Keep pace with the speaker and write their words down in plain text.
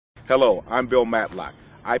Hello, I'm Bill Madlock.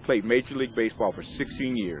 I played Major League Baseball for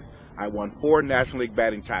 16 years. I won 4 National League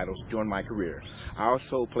batting titles during my career. I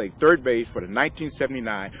also played third base for the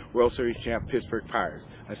 1979 World Series champ Pittsburgh Pirates,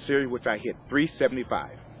 a series which I hit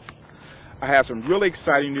 .375. I have some really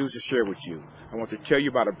exciting news to share with you. I want to tell you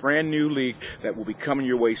about a brand new league that will be coming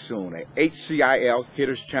your way soon, a HCIL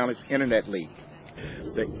Hitters Challenge Internet League.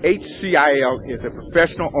 The HCIL is a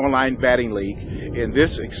professional online batting league. In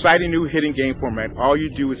this exciting new hitting game format, all you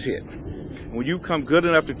do is hit. When you become good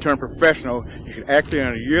enough to turn professional, you can actually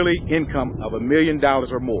earn a yearly income of $1 million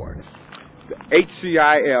or more. The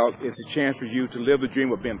HCIL is a chance for you to live the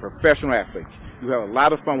dream of being a professional athlete. You have a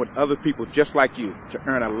lot of fun with other people just like you to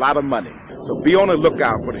earn a lot of money. So be on the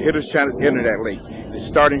lookout for the Hitters Challenge Internet League. It's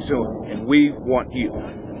starting soon, and we want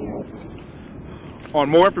you. For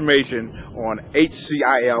more information on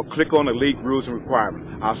HCIL, click on the league rules and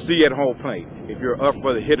requirements. I'll see you at home plate if you're up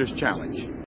for the Hitters Challenge.